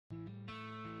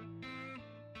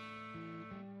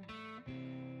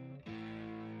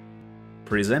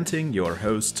presenting your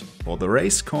host for the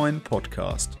RaceCoin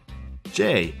podcast,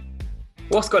 Jay.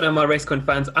 What's going on, my RaceCoin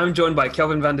fans? I'm joined by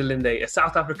Kelvin van der Linde, a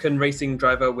South African racing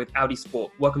driver with Audi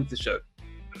Sport. Welcome to the show.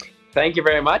 Thank you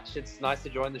very much. It's nice to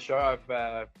join the show.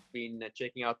 I've been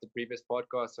checking out the previous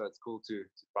podcast, so it's cool to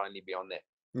finally be on there.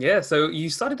 Yeah, so you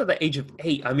started at the age of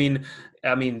 8. I mean,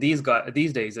 these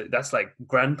days, that's like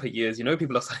grandpa years. You know,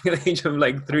 people are starting at the age of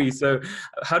like 3. So,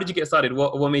 how did you get started?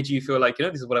 What made you feel like,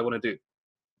 this is what I want to do?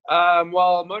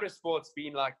 Well, motorsport's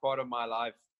been like part of my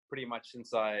life pretty much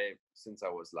since I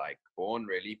was like born,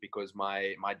 really, because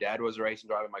my dad was a racing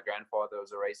driver, my grandfather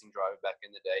was a racing driver back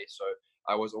in the day. So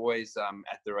I was always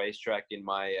at the racetrack in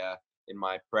my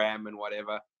pram and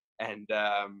whatever. And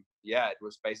it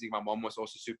was basically, my mom was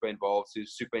also super involved, she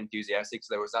was super enthusiastic, so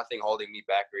there was nothing holding me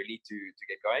back really to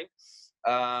get going.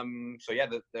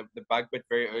 The bug bit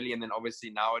very early, and then obviously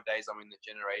nowadays I'm in the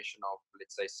generation of,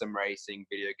 let's say, sim racing,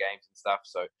 video games and stuff.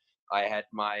 So I had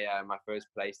my first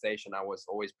PlayStation. I was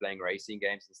always playing racing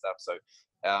games and stuff. So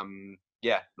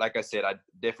like I said,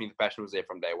 definitely the passion was there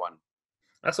from day one.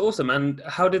 That's awesome. And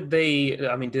how did they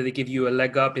give you a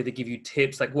leg up? Did they give you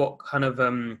tips? Like, what kind of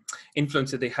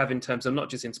influence did they have in terms of not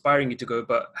just inspiring you to go,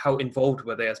 but how involved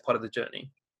were they as part of the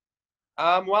journey?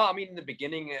 In the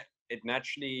beginning, it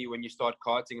naturally, when you start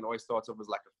karting, it always starts off as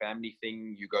like a family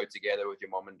thing. You go together with your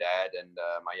mom and dad and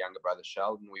my younger brother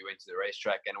Sheldon. We went to the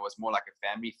racetrack, and it was more like a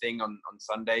family thing. On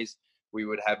Sundays, we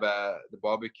would have the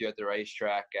barbecue at the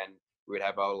racetrack, and we would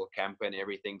have our little camper and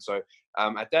everything. So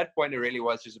at that point, it really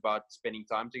was just about spending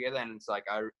time together. And it's like,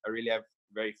 I really have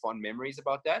very fond memories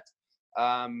about that.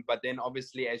 But then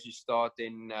obviously, as you start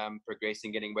in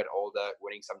progressing, getting a bit older,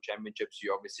 winning some championships,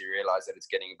 you obviously realize that it's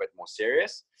getting a bit more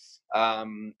serious.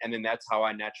 And then that's how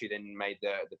I naturally then made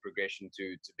the progression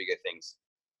to bigger things.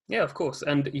 Yeah, of course.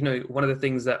 And, one of the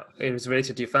things that is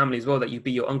related to your family as well, that you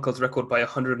beat your uncle's record by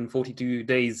 142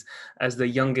 days as the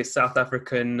youngest South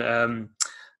African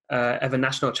ever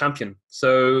national champion.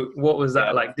 So what was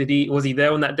that like? Was he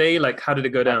there on that day? Like, how did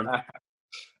it go down?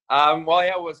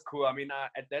 It was cool.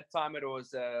 At that time it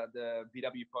was the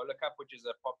VW Polo Cup, which is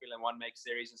a popular one-make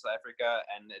series in South Africa,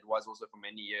 and it was also for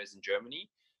many years in Germany.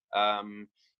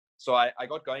 So I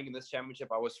got going in this championship.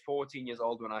 I was 14 years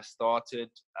old when I started,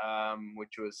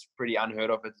 which was pretty unheard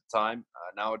of at the time.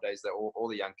 Nowadays, all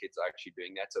the young kids are actually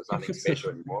doing that, so it's nothing special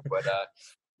anymore. But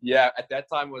at that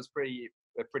time it was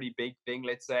a pretty big thing,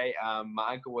 let's say.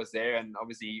 My uncle was there, and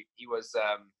obviously he was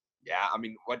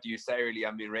what do you say, really?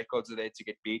 Records are there to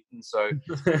get beaten. So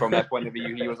from that point of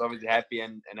view, he was obviously happy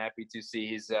and happy to see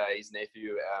his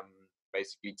nephew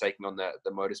basically taking on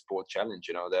the motorsport challenge,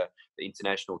 the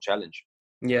international challenge.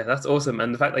 Yeah, that's awesome.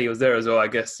 And the fact that he was there as well, I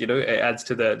guess, it adds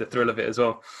to the thrill of it as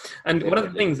well. And Definitely. One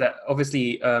of the things that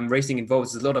obviously racing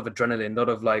involves is a lot of adrenaline, a lot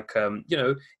of like,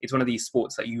 it's one of these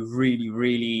sports that you really,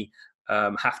 really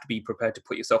have to be prepared to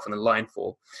put yourself on the line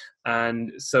for.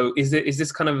 And so is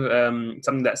this kind of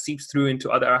something that seeps through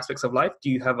into other aspects of life? Do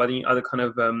you have any other kind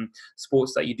of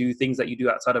sports that you do, things that you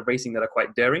do outside of racing that are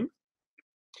quite daring?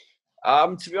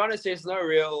 To be honest, there's no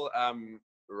real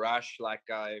rush like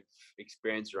I've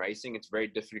experienced racing. It's very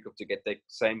difficult to get the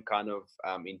same kind of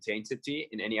intensity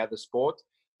in any other sport.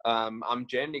 I'm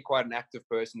generally quite an active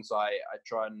person, so I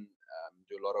try and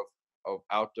do a lot of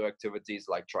outdoor activities,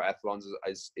 like triathlons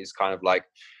is kind of like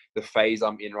the phase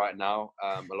I'm in right now.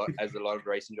 A lot of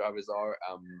racing drivers are.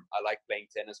 I like playing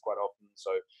tennis quite often,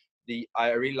 so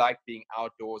I really like being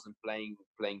outdoors and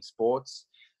playing sports.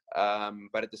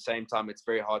 But at the same time, it's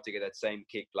very hard to get that same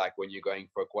kick like when you're going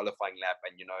for a qualifying lap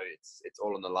and it's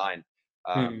all on the line.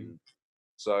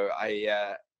 So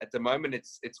at the moment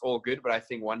it's all good, but I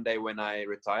think one day when I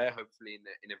retire, hopefully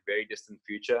in a very distant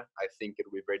future, I think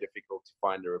it'll be very difficult to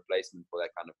find a replacement for that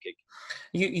kind of kick.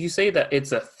 You say that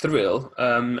it's a thrill,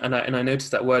 and I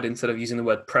noticed that word instead of using the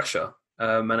word pressure.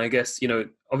 And I guess,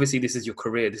 obviously this is your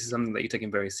career. This is something that you're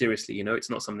taking very seriously. It's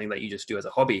not something that you just do as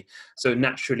a hobby. So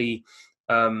naturally,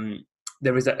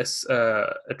 there is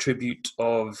a tribute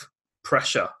of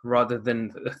pressure rather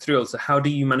than a thrill. So how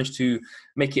do you manage to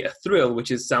make it a thrill,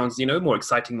 which sounds more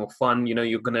exciting, more fun?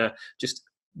 You're gonna just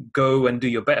go and do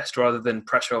your best rather than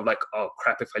pressure of like, oh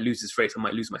crap, if I lose this race I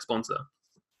might lose my sponsor.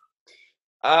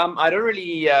 I don't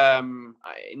really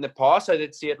in the past I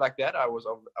did see it like that. I was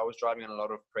driving on a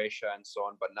lot of pressure and so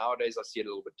on, but nowadays I see it a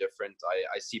little bit different.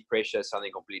 I see pressure as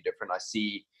something completely different. I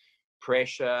see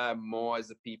pressure more as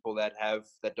the people that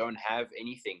don't have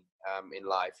anything in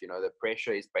life. The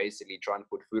pressure is basically trying to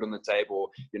put food on the table.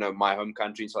 My home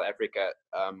country in South Africa,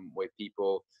 where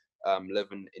people live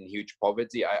in huge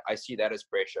poverty, I see that as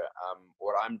pressure.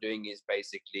 What I'm doing is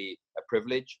basically a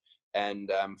privilege.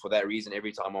 And for that reason,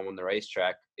 every time I'm on the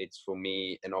racetrack, it's for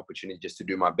me an opportunity just to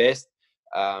do my best.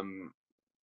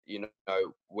 You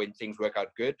know, when things work out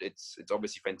good, it's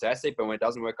obviously fantastic. But when it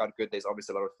doesn't work out good, there's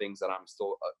obviously a lot of things that I'm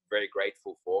still very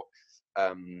grateful for,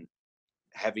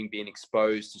 having been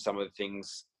exposed to some of the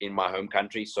things in my home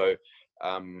country. So,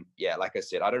 yeah, like I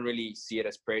said, I don't really see it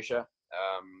as pressure.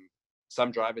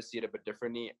 Some drivers see it a bit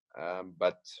differently,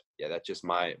 but yeah, that's just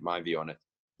my view on it.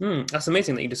 That's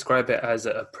amazing that you describe it as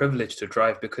a privilege to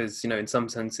drive, because, you know, in some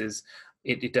senses,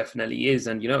 it definitely is.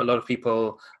 And, you know, a lot of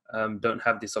people don't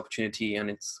have this opportunity, and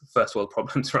it's first world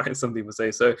problems, right? Some people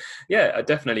say. So, yeah,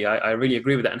 definitely. I really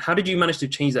agree with that. And how did you manage to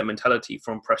change that mentality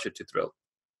from pressure to thrill?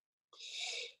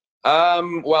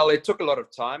 Well, it took a lot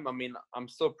of time. I mean, I'm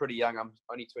still pretty young. I'm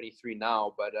only 23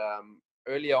 now, but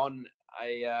early on,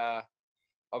 I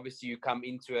obviously you come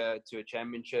into a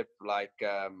championship like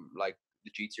the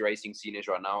GT racing scene is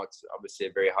right now. It's obviously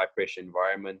a very high pressure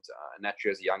environment.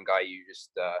 Naturally, as a young guy, you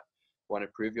just want to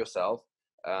prove yourself.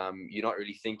 You're not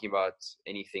really thinking about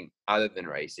anything other than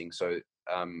racing. So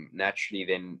naturally,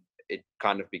 then it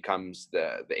kind of becomes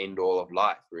the end all of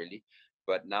life, really.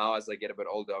 But now, as I get a bit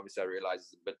older, obviously, I realize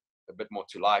it's a bit more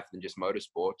to life than just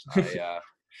motorsport.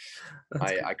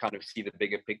 I kind of see the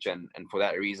bigger picture, and for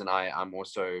that reason, I'm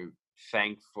also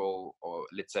thankful, or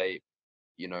let's say,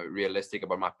 you know, realistic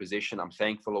about my position. I'm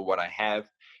thankful of what I have,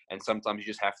 and sometimes you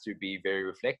just have to be very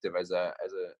reflective as an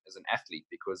athlete,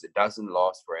 because it doesn't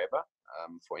last forever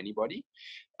for anybody.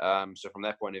 So from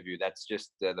that point of view, that's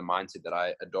just the mindset that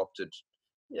I adopted,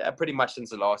 yeah, pretty much since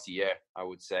the last year, I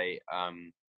would say,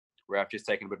 where I've just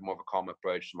taken a bit more of a calm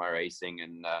approach to my racing,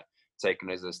 and taken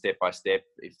it as a step by step.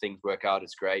 If things work out,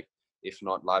 it's great. If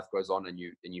not, life goes on, and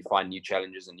you find new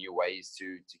challenges and new ways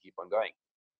to keep on going.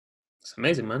 It's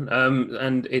amazing, man.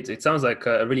 And it sounds like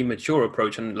a really mature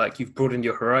approach, and like you've broadened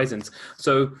your horizons.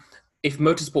 So, if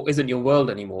motorsport isn't your world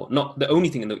anymore, not the only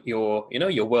thing in your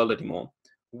world anymore,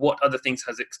 what other things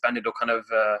has expanded or kind of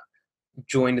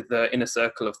joined the inner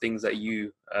circle of things that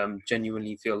you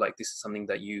genuinely feel like this is something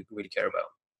that you really care about?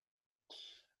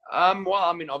 Well,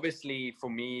 I mean, obviously, for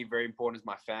me, very important is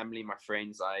my family, my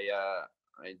friends.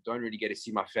 I don't really get to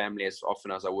see my family as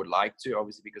often as I would like to,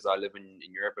 obviously, because I live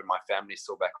in Europe and my family is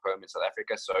still back home in South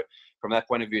Africa. So from that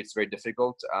point of view, it's very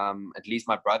difficult. At least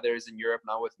my brother is in Europe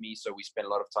now with me, so we spend a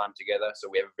lot of time together. So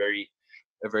we have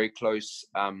a very close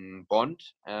bond.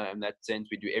 In that sense,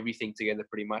 we do everything together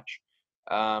pretty much.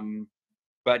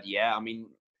 But yeah, I mean,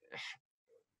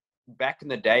 back in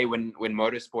the day when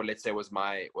motorsport, let's say, was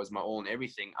my all and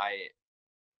everything,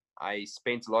 I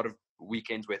spent a lot of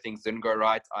weekends where things didn't go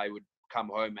right. I would come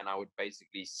home and I would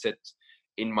basically sit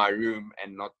in my room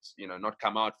and not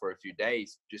come out for a few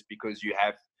days, just because you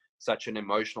have such an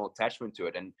emotional attachment to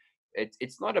it. And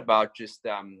it's not about just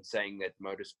saying that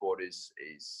motorsport is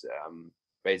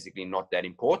basically not that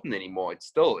important anymore. It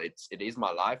is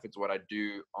my life. It's what I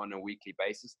do on a weekly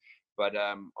basis. But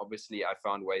obviously, I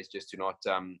found ways just to not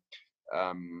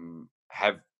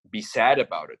be sad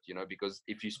about it, because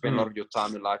if you spend a lot of your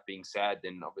time in life being sad,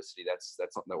 then obviously that's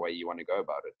not the way you want to go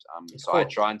about it. So I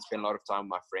try and spend a lot of time with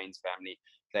my friends, family.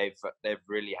 They've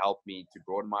really helped me to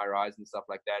broaden my horizons and stuff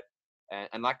like that.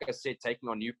 And like I said, taking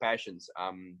on new passions.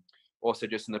 Also,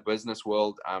 just in the business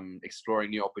world, exploring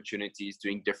new opportunities,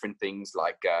 doing different things,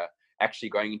 like actually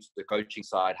going into the coaching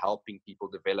side, helping people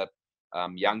develop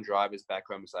young drivers back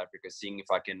home in South Africa, seeing if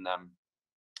I can,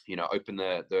 open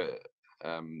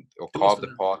or carve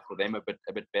the path for them a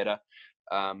bit better.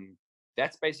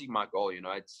 That's basically my goal.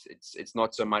 It's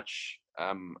not so much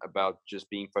about just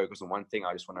being focused on one thing.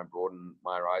 I just want to broaden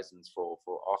my horizons for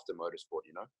after motorsport.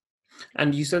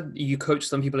 And you said you coach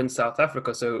some people in South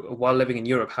Africa. So while living in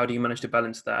Europe, how do you manage to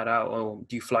balance that out? Or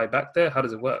do you fly back there? How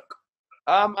does it work?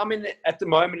 I mean, at the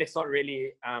moment, it's not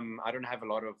really. I don't have a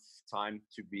lot of time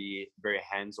to be very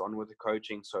hands-on with the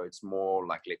coaching, so it's more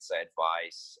like, let's say,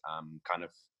 advice, kind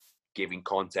of giving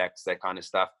contacts, that kind of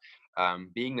stuff.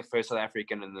 Being the first South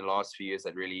African in the last few years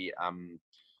that really,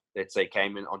 let's say,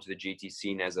 came onto the GT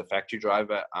scene as a factory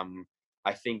driver,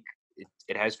 I think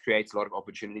it has created a lot of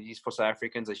opportunities for South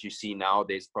Africans. As you see now,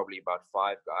 there's probably about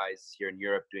 5 guys here in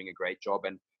Europe doing a great job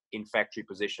and in factory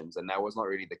positions, and that was not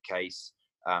really the case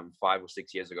 5 or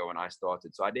 6 years ago when I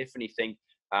started. So I definitely think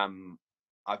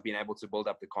I've been able to build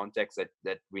up the contacts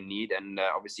that we need, and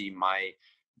obviously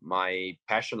my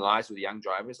passion lies with young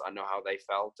drivers. I know how they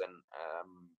felt, and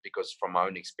because from my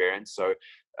own experience. So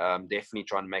definitely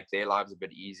trying to make their lives a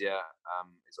bit easier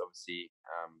is obviously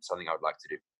something I would like to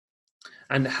do.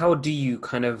 And how do you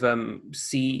kind of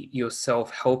see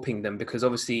yourself helping them? Because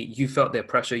obviously you felt their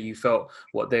pressure, you felt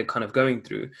what they're kind of going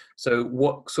through. So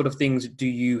what sort of things do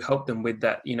you help them with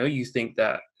that, you think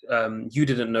that you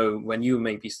didn't know when you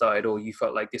maybe started, or you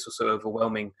felt like this was so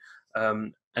overwhelming?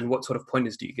 And what sort of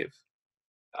pointers do you give?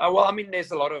 Well, I mean,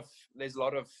 there's a lot of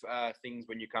things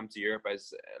when you come to Europe,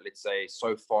 as let's say,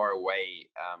 so far away.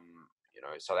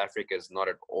 South Africa is not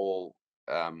at all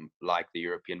like the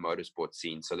European motorsport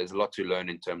scene. So there's a lot to learn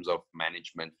in terms of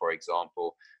management, for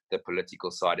example. The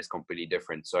political side is completely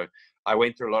different. So I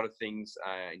went through a lot of things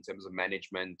in terms of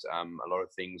management, a lot of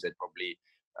things that probably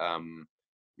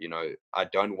I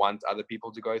don't want other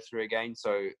people to go through again.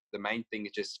 So the main thing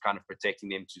is just kind of protecting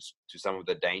them to some of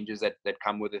the dangers that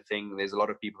come with the thing. There's a lot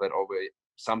of people that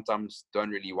sometimes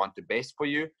don't really want the best for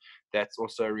you. That's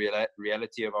also a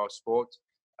reality of our sport.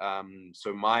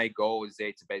 So my goal is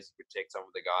there to basically protect some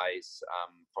of the guys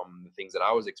from the things that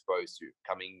I was exposed to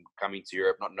coming to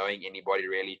Europe, not knowing anybody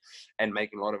really, and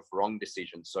making a lot of wrong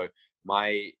decisions. So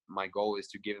my goal is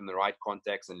to give them the right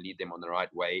context and lead them on the right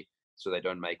way, so they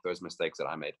don't make those mistakes that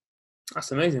I made.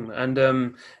 That's amazing.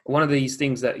 And one of these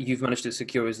things that you've managed to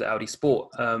secure is the Audi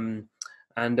Sport.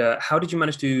 And how did you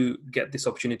manage to get this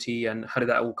opportunity, and how did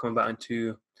that all come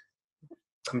to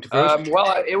fruition?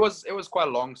 Well, it was quite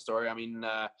a long story. I mean,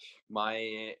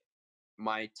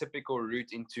 my typical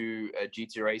route into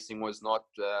GT racing was not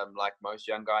like most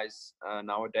young guys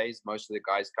nowadays. Most of the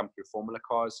guys come through Formula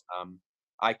cars.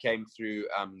 I came through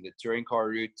the touring car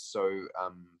route, so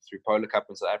through Polar Cup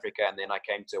in South Africa, and then I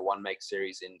came to a one-make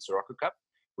series in Sirocco Cup,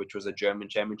 which was a German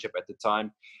championship at the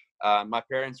time. My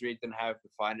parents really didn't have the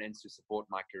finance to support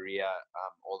my career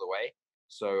all the way,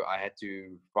 so I had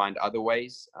to find other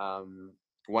ways.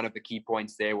 One of the key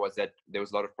points there was that there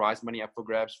was a lot of prize money up for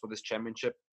grabs for this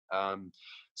championship.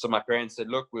 So my parents said,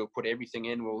 "Look, we'll put everything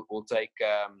in. We'll take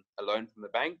a loan from the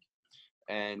bank,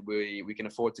 and we can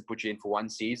afford to put you in for one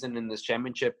season in this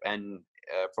championship. And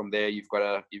from there, you've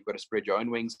got to spread your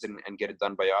own wings and get it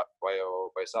done by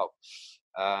yourself."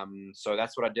 So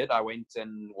that's what I did. I went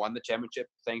and won the championship.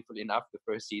 Thankfully enough, the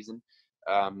first season,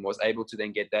 was able to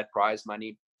then get that prize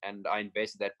money. And I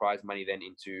invested that prize money then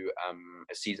into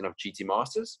a season of GT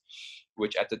Masters,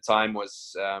 which at the time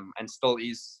was and still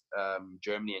is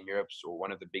Germany and Europe's, or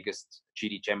one of the biggest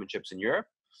GT championships in Europe.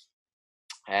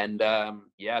 And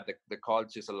the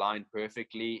cards just aligned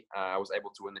perfectly. I was able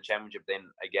to win the championship then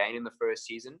again in the first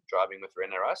season, driving with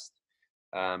René Rast,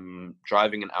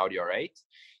 driving an Audi R8.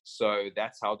 So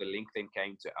that's how the link then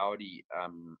came to Audi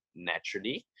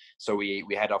naturally. So we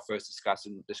had our first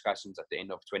discussions at the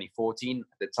end of 2014.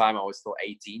 At the time, I was still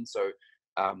 18. So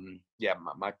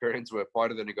my parents were part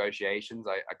of the negotiations.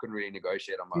 I couldn't really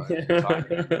negotiate on my own at the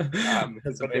time.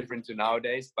 It's a bit different to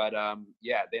nowadays. But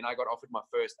then I got offered my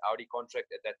first Audi contract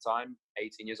at that time,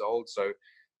 18 years old. So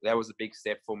that was a big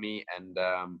step for me. And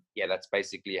that's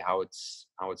basically how it's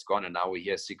gone. And now we're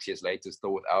here 6 years later,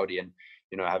 still with Audi, and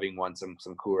having won some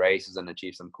cool races and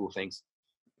achieved some cool things.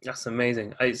 That's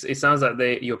amazing. It sounds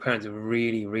like your parents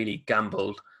really, really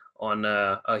gambled on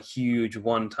a huge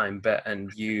one-time bet,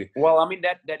 and you. Well, I mean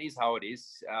that is how it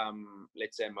is.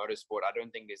 Let's say motorsport. I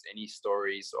don't think there's any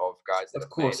stories of guys that. Of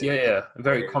course,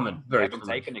 very common. Very haven't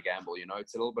taken a gamble.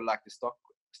 It's a little bit like the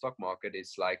stock market.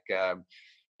 It's like,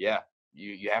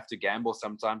 you have to gamble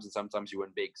sometimes, and sometimes you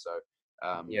win big. So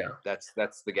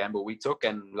that's the gamble we took,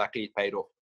 and luckily it paid off.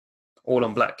 All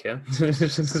on black, yeah.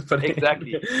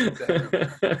 Exactly.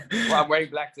 Well, I'm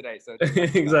wearing black today, so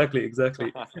exactly.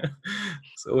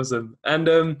 It's awesome.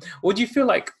 And what do you feel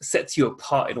like sets you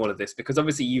apart in all of this? Because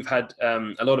obviously you've had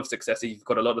a lot of success. You've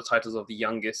got a lot of titles of the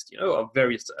youngest, of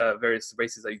various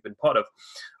races that you've been part of.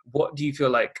 What do you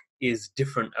feel like is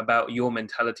different about your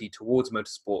mentality towards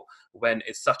motorsport when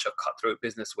it's such a cutthroat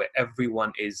business where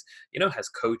everyone is, has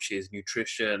coaches,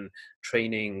 nutrition,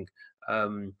 training?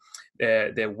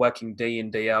 They're working day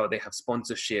in, day out. They have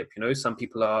sponsorship. Some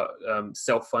people are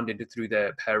self-funded through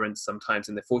their parents sometimes,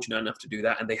 and they're fortunate enough to do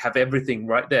that, and they have everything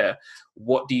right there.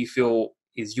 What do you feel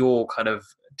is your kind of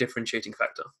differentiating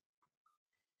factor?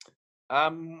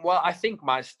 Well, I think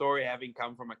my story, having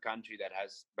come from a country that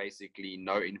has basically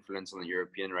no influence on the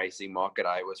European racing market,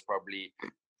 I was probably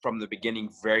from the beginning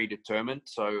very determined.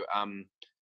 So,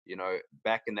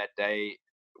 back in that day,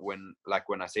 when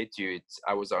I said to you,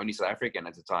 I was the only South African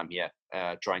at the time here,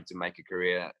 trying to make a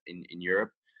career in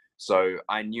Europe. So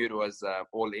I knew it was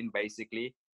all in,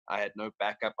 basically. I had no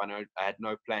backup. I had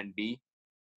no plan B.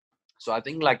 So I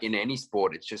think, like in any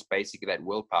sport, it's just basically that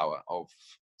willpower of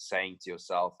saying to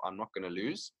yourself, I'm not going to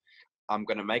lose. I'm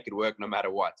going to make it work no matter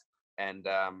what. and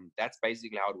that's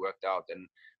basically how it worked out. And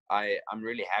I'm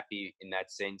really happy in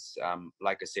that sense.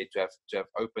 Like I said, to have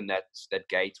opened that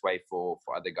gateway for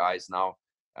other guys now.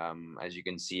 As you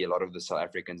can see, a lot of the South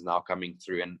Africans now coming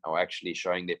through and are actually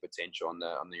showing their potential on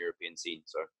the European scene.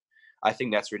 So I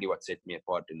think that's really what set me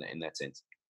apart in that sense.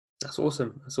 That's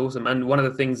awesome. That's awesome. And one of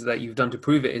the things that you've done to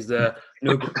prove it is the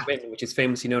Nürburgring, which is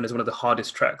famously known as one of the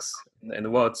hardest tracks in the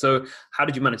world. So how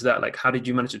did you manage that? Like, how did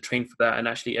you manage to train for that and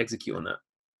actually execute on that?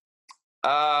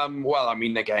 Well, I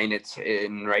mean, again, it's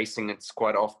in racing, it's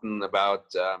quite often about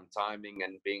timing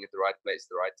and being at the right place at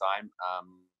the right time.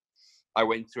 I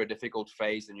went through a difficult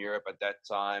phase in Europe at that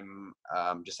time,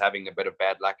 just having a bit of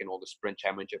bad luck in all the sprint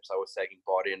championships I was taking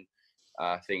part in.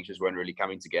 Things just weren't really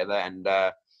coming together. And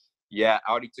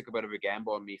Audi took a bit of a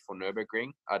gamble on me for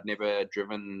Nürburgring. I'd never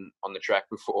driven on the track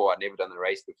before. I'd never done the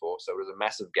race before. So it was a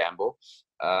massive gamble.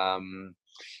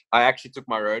 I actually took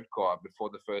my road car before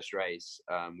the first race.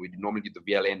 We normally do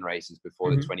the VLN races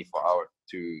before the 24-hour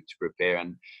to prepare.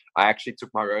 And I actually took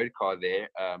my road car there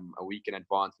a week in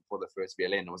advance before the first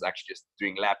VLN. I was actually just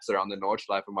doing laps around the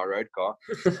Nordschleife in my road car.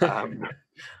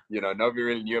 Nobody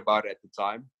really knew about it at the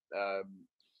time.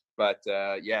 But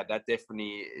that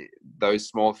definitely, those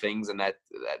small things and that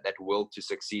will to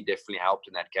succeed definitely helped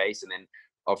in that case. And then,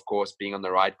 of course, being on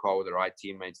the right car with the right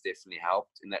teammates definitely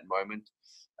helped in that moment.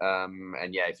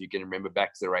 If you can remember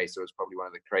back to the race, it was probably one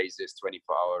of the craziest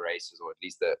 24-hour races, or at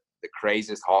least the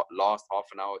craziest last half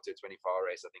an hour to a 24-hour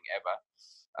race, I think,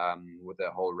 ever, with the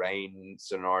whole rain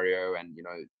scenario and,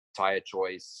 tire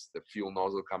choice, the fuel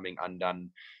nozzle coming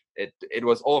undone. It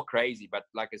was all crazy. But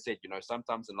like I said,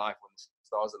 sometimes in life when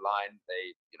stars align,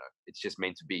 it's just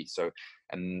meant to be. So,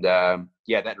 and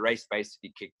that race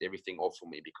basically kicked everything off for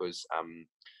me, because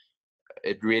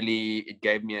it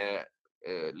gave me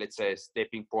let's say a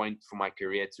stepping point for my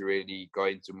career to really go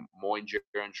into more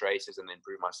endurance races and then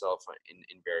prove myself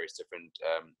in various different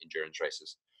endurance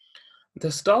races.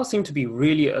 The stars seem to be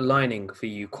really aligning for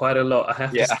you quite a lot, I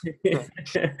have to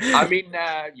say. I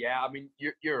mean,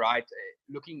 you're right.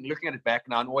 Looking at it back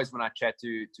now, and always when I chat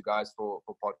to guys for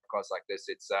podcasts like this,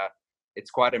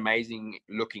 it's quite amazing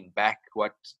looking back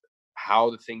how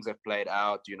the things have played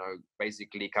out.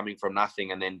 Basically coming from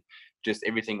nothing and then just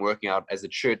everything working out as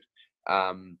it should.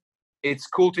 It's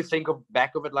cool to think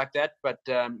back of it like that, but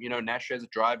naturally as a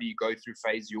driver, you go through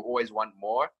phases, you always want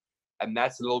more. And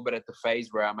that's a little bit at the phase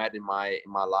where I'm at in my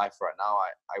life right now.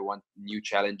 I want new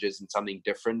challenges and something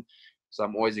different. So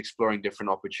I'm always exploring different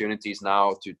opportunities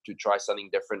now to try something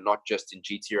different, not just in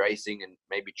GT racing, and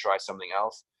maybe try something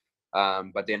else.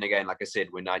 But then again, like I said,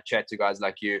 when I chat to guys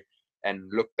like you and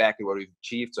look back at what we've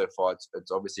achieved so far,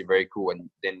 it's obviously very cool. And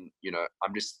then,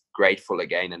 I'm just grateful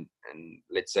again and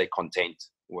let's say content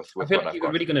with I feel like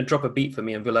you're really going to drop a beat for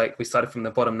me and be like, we started from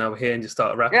the bottom, now we're here, and just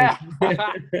start rapping.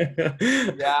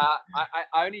 Yeah.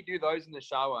 I only do those in the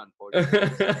shower,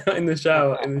 unfortunately. in the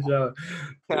shower.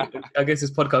 I guess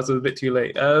this podcast was a bit too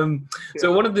late.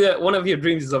 So one of your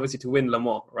dreams is obviously to win Le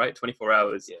Mans, right? 24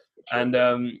 hours. Yeah, sure. And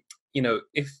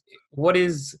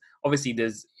obviously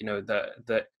there's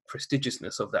the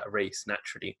prestigiousness of that race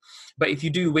naturally, but if you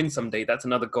do win someday, that's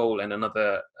another goal and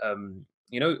another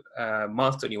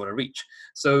milestone you want to reach.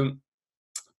 So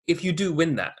if you do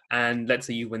win that, and let's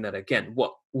say you win that again,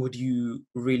 what would you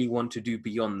really want to do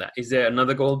beyond that? Is there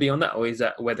another goal beyond that, or is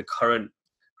that where the current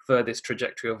furthest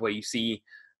trajectory of where you see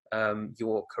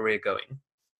your career going?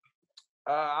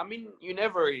 I mean, you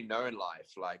never really know in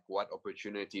life, like what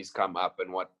opportunities come up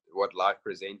and what life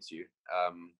presents you.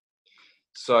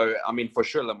 So, I mean, for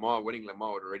sure, winning Le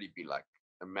Mans would already be like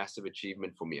a massive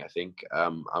achievement for me. I think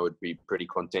I would be pretty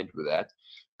content with that.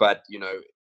 But,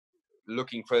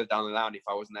 looking further down the line, if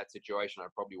I was in that situation,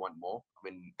 I'd probably want more. I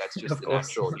mean, that's just the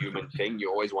natural human thing. You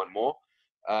always want more.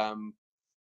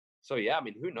 So, yeah, I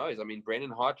mean, who knows? I mean,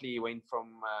 Brendan Hartley went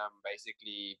from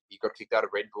basically, he got kicked out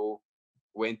of Red Bull,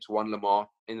 went to won Le Mans,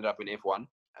 ended up in F1.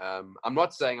 I'm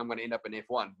not saying I'm going to end up in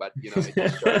F1, but it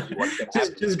just shows you what can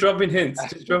happen. Just dropping hints.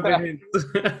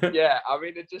 Yeah, I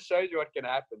mean, it just shows you what can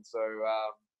happen. So,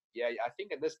 I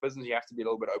think in this business you have to be a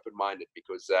little bit open-minded,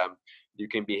 because you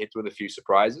can be hit with a few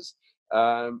surprises.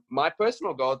 My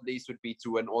personal goal at least would be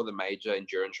to win all the major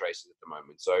endurance races at the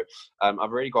moment. So I've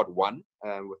already got one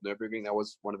with Nürburgring. That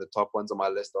was one of the top ones on my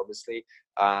list, obviously.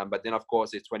 But then, of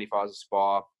course, there's 24 hours of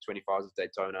Spa, 24 hours of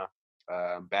Daytona.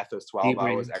 Bathurst 12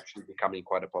 hours actually becoming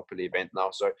quite a popular event now.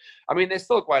 So, I mean, there's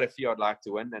still quite a few I'd like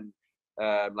to win. And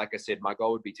like I said, my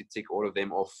goal would be to tick all of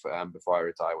them off before I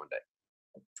retire one day.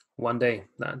 One day.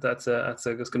 That's going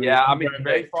to be. Yeah, I mean,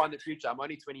 very far in the future. I'm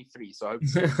only 23, so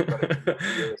hopefully.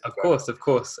 Of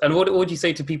course. And what would you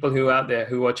say to people who are out there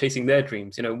who are chasing their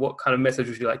dreams? What kind of message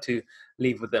would you like to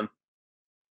leave with them?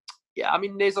 Yeah, I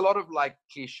mean, there's a lot of like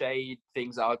cliche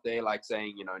things out there, like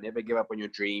saying, never give up on your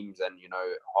dreams and,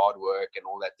 hard work and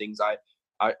all that things. I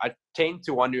tend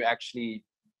to want to actually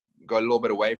go a little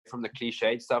bit away from the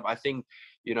cliched stuff. I think,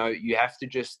 you have to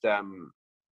just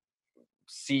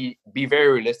be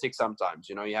very realistic sometimes.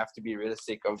 You have to be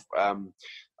realistic of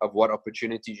what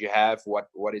opportunities you have,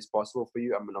 what is possible for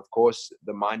you. I mean, of course,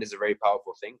 the mind is a very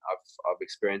powerful thing. I've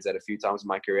experienced that a few times in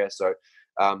my career. So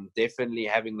definitely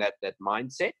having that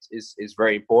mindset is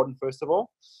very important, first of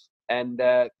all. And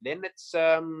then it's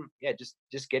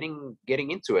just getting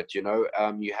into it.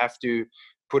 You have to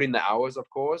put in the hours, of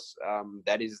course.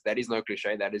 That is no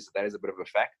cliche. That is a bit of a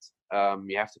fact.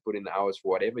 You have to put in the hours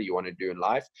for whatever you want to do in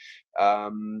life.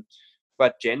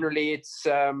 But generally, it's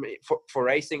for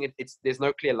racing. There's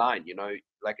no clear line.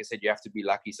 Like I said, you have to be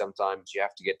lucky sometimes. You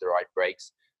have to get the right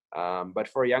brakes. But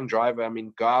for a young driver, I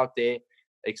mean, go out there,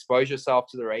 expose yourself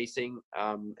to the racing,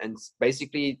 and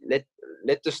basically let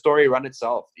the story run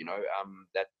itself.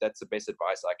 That's the best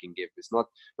advice I can give. It's not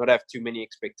have too many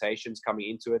expectations coming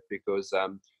into it, because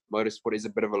motorsport is a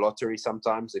bit of a lottery.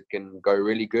 Sometimes it can go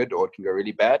really good or it can go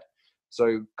really bad.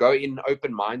 So go in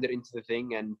open-minded into the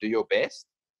thing and do your best.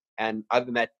 And other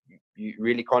than that, you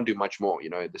really can't do much more.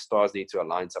 The stars need to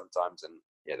align sometimes, and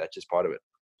yeah, that's just part of it.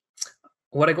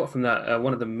 What I got from that,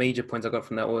 one of the major points I got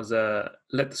from that was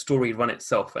let the story run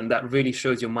itself. And that really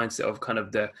shows your mindset of kind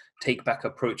of the take back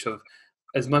approach of,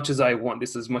 as much as I want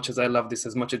this, as much as I love this,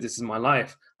 as much as this is my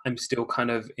life, I'm still kind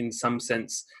of, in some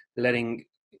sense, letting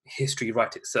history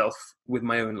write itself with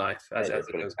my own life as it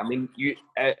goes. I mean,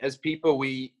 as people,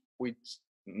 we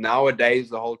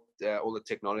nowadays, the whole all the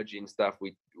technology and stuff,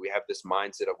 we have this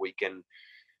mindset of we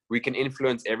can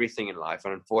influence everything in life,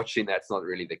 and unfortunately that's not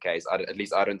really the case. At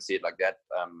least I don't see it like that.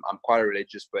 I'm quite a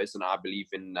religious person. I believe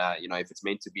in if it's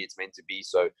meant to be, it's meant to be.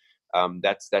 So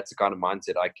that's the kind of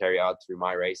mindset I carry out through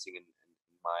my racing and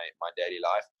my daily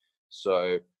life.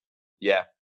 So yeah,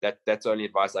 that's the only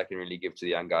advice I can really give to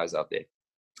the young guys out there.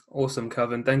 Awesome,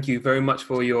 Kelvin. Thank you very much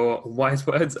for your wise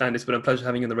words, and it's been a pleasure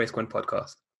having you on the RaceCoin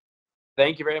podcast.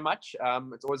 Thank you very much.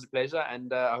 It's always a pleasure,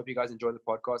 and I hope you guys enjoy the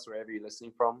podcast wherever you're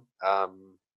listening from,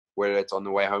 whether it's on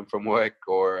the way home from work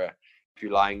or if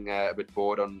you're lying a bit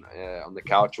bored on the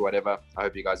couch or whatever. I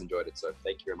hope you guys enjoyed it. So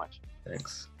thank you very much.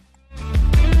 Thanks.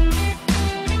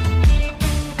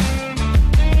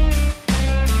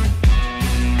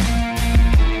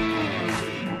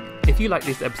 If you like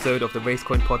this episode of the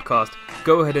RaceCoin podcast,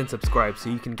 go ahead and subscribe so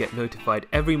you can get notified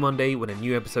every Monday when a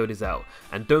new episode is out.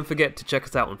 And don't forget to check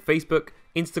us out on Facebook,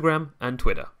 Instagram, and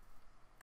Twitter.